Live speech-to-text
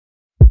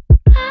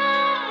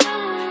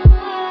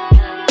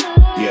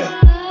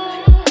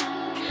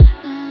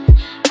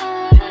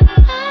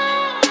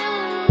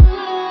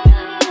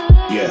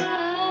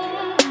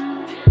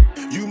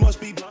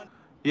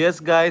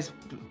Yes guys,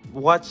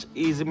 watch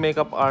Easy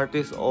Makeup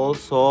Artist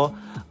also.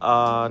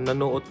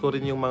 Nanood ko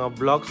rin yung mga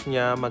vlogs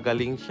niya,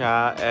 magaling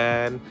siya,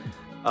 and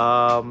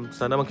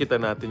sana makita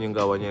natin yung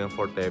gawa niya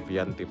for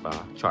Teviant, diba?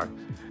 Char.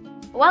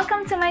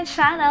 Welcome to my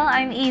channel.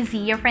 I'm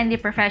Easy, your friendly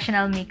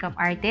professional makeup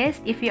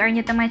artist. If you are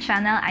new to my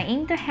channel, I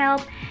aim to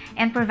help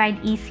and provide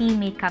easy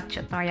makeup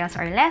tutorials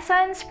or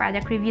lessons,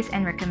 product reviews,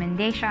 and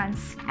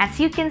recommendations.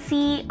 As you can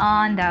see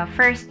on the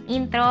first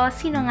intro,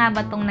 sino nga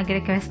ba tong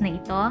nag-request na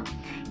ito?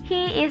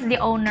 He is the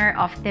owner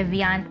of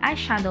Teviant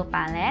Eyeshadow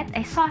Palette,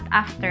 a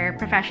sought-after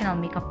professional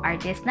makeup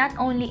artist not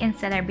only in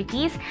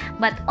celebrities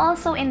but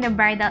also in the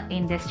bridal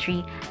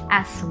industry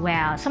as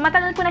well. So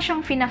matagal ko na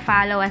siyang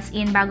fina-follow, as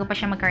in bago pa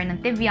siya magkaroon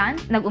ng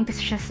Teviant, nag-umpisa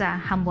siya sa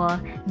humble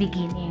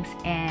beginnings.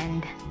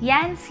 And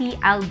yan si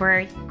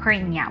Albert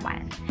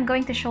Kurniawan. I'm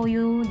going to show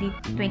you the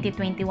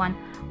 2021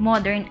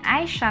 modern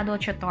eyeshadow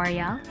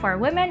tutorial for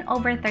women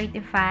over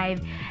 35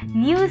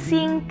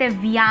 using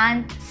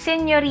Teviant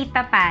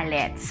Señorita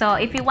Palette. So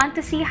if you want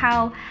to see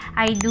how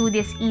I do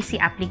this easy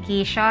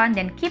application,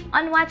 then keep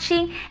on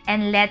watching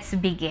and let's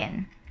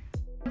begin.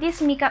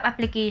 This makeup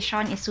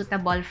application is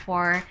suitable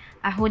for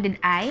a hooded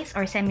eyes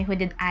or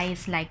semi-hooded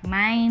eyes like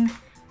mine,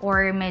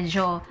 or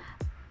medyo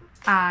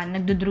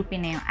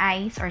nagdudroopy na yung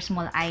eyes or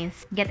small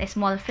eyes. Get a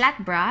small flat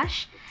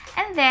brush,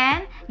 and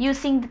then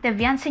using the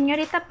Teviant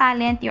Señorita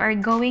Palette, you are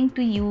going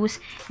to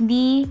use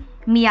the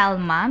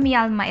Mialma.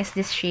 Mialma is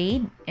this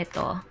shade.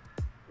 Ito.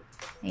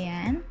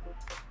 Ayan.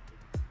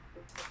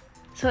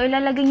 So,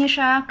 ilalagay niyo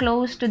siya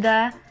close to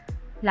the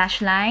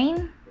lash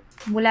line.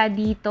 Mula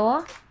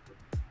dito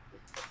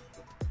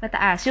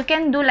pataas. You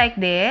can do like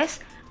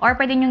this, or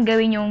pwede nyo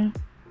gawin yung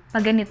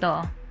pag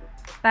ganito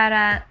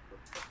para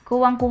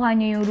kuwang-kuha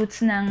nyo yung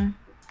roots ng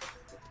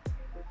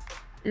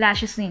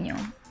lashes ninyo.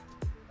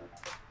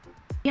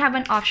 You have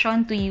an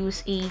option to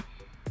use a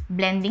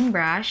blending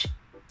brush,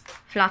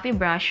 fluffy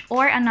brush,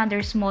 or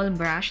another small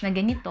brush na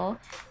ganito.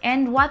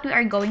 And what we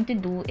are going to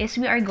do is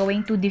we are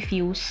going to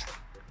diffuse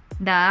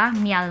the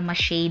Mialma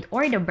shade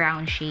or the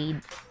brown shade.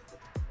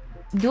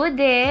 Do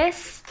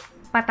this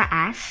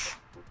pataas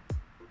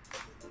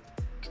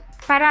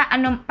para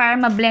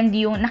ma-blend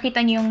yung,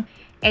 nakita nyo yung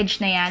edge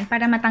na yan,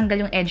 para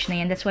matanggal yung edge na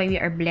yan. That's why we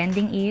are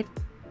blending it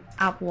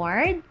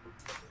upward.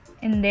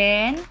 And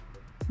then,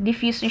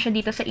 diffuse nyo siya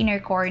dito sa inner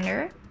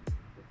corner.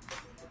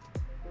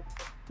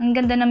 Ang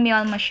ganda ng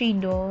Mialma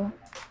shade, oh.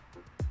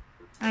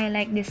 I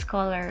like this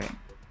color.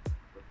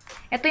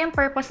 Ito yung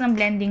purpose ng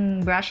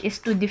blending brush, is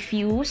to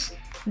diffuse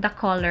the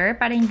color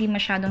para hindi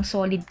masyadong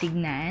solid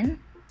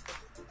tignan.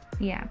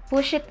 Yeah,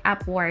 push it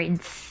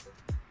upwards.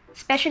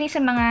 Especially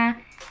sa mga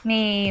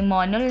may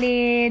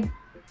monolid,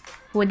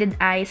 hooded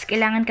eyes,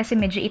 kailangan kasi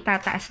medyo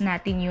itataas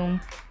natin yung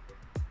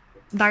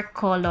dark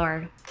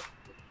color.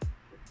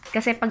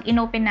 Kasi pag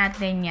inopen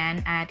natin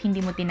yan at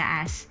hindi mo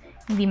tinaas,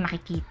 hindi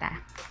makikita.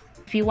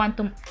 If you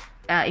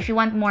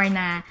want more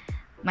na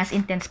mas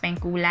intense pa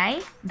yung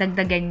kulay,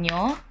 dagdagan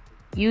nyo.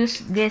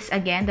 Use this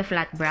again, the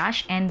flat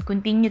brush, and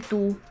continue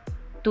to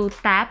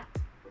tap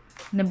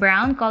the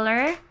brown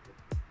color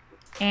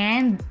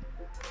and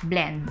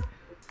blend.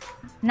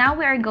 Now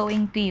we are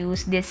going to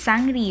use this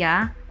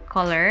Sangria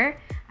color.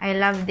 I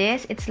love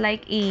this. It's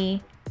like a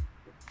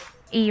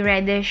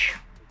reddish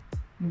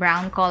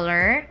brown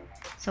color.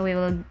 So we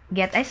will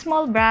get a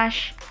small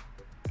brush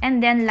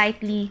and then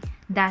lightly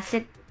dust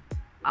it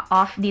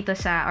off dito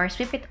sa, or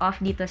sweep it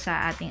off dito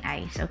sa ating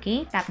eyes.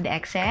 Okay? Tap the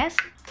excess.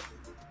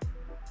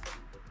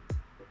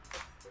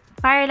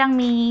 Para lang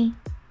may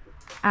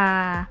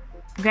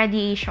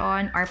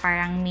gradation or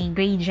parang may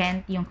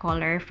gradient yung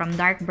color from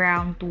dark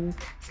brown to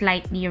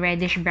slightly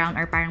reddish brown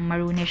or parang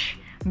maroonish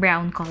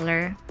brown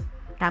color.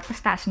 Tapos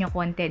taas nyo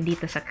konti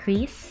dito sa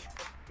crease.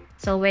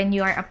 So when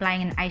you are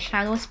applying an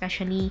eyeshadow,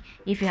 especially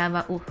if you have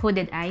a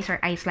hooded eyes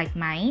or eyes like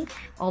mine,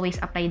 always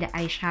apply the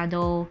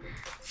eyeshadow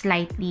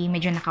slightly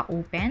medyo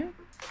naka-open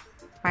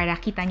para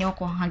kita nyo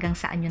kung hanggang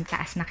saan yung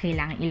taas na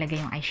kailangan ilagay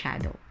yung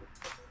eyeshadow.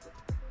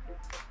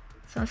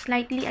 So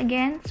slightly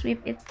again, sweep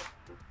it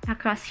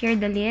across here,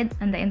 the lid,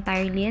 and the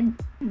entire lid.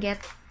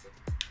 Get,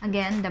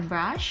 again, the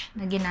brush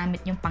na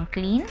ginamit yung pang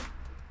clean.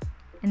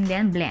 And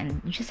then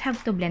blend. You just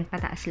have to blend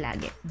pataas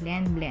lagi.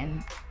 Blend,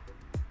 blend.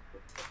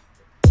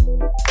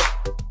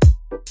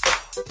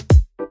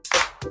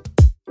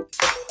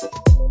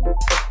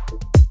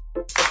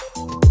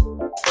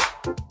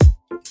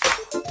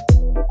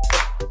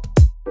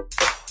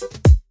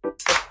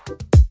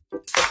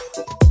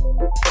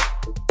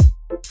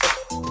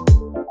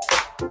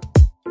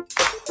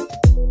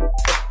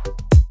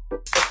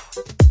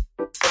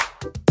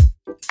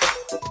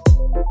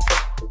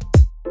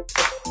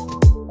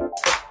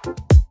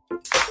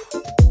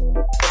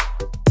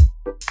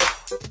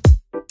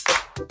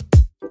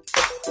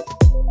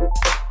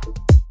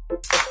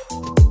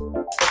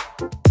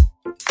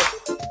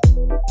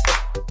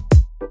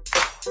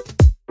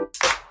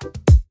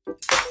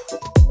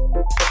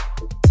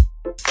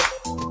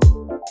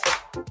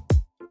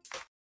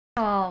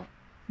 So,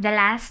 the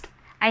last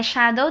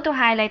eyeshadow to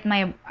highlight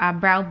my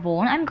brow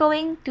bone, I'm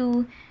going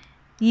to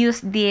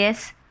use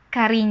this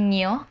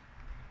Cariño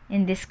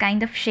in this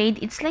kind of shade.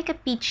 It's like a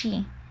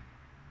peachy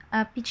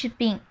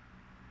pink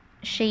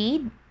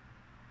shade.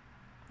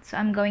 So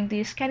I'm going to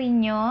use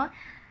Cariño,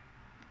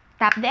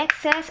 tap the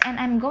excess, and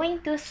I'm going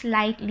to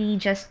slightly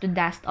just to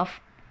dust off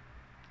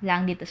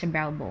lang dito sa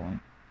brow bone.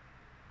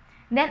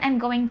 Then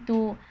I'm going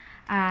to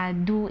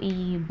do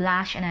a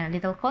blush and a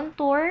little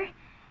contour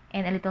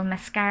and a little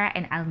mascara,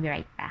 and I'll be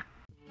right back.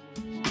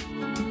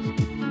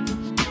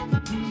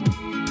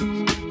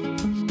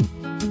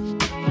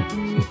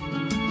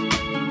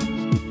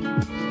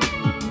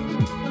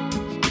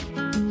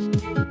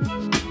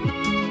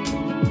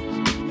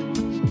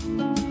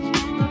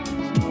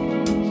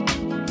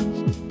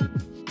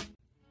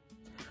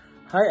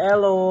 Hi,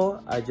 Elo!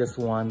 I just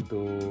want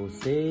to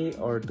say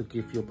or to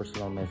give you a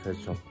personal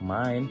message of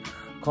mine.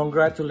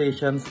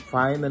 Congratulations!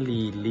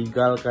 Finally,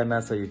 legal ka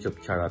na sa YouTube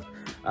channel.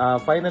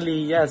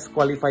 Finally, yes,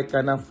 qualified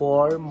ka na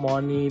for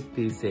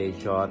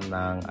monetization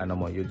ng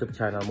YouTube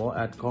channel mo.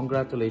 At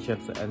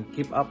congratulations and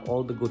keep up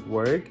all the good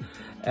work.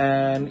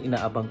 And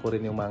inaabang ko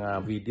rin yung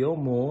mga video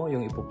mo,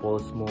 yung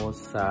ipopost mo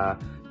sa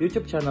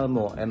YouTube channel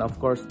mo. And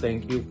of course,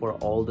 thank you for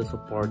all the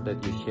support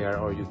that you share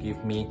or you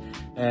give me.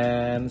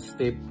 And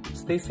stay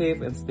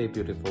safe and stay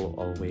beautiful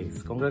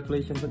always.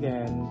 Congratulations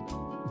again.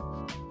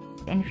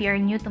 And if you're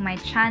new to my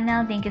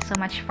channel, thank you so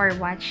much for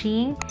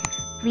watching.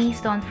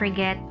 Please don't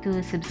forget to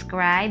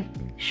subscribe.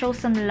 Show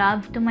some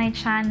love to my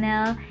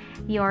channel.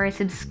 Your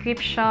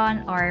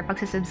subscription or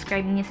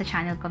pagsusubscribe niyo sa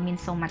channel ko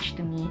means so much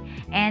to me.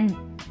 And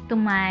to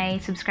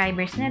my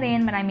subscribers na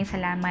rin, maraming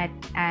salamat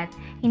at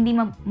hindi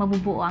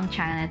mabubuo ang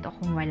channel na to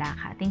kung wala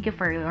ka. Thank you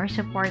for your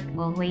support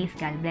always.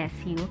 God bless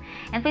you.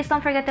 And please don't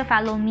forget to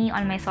follow me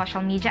on my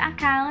social media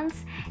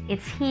accounts.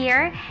 It's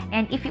here.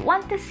 And if you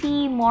want to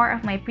see more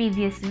of my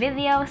previous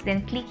videos,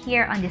 then click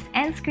here on this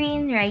end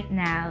screen right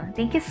now.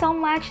 Thank you so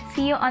much.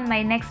 See you on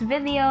my next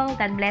video.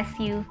 God bless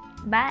you.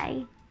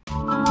 Bye!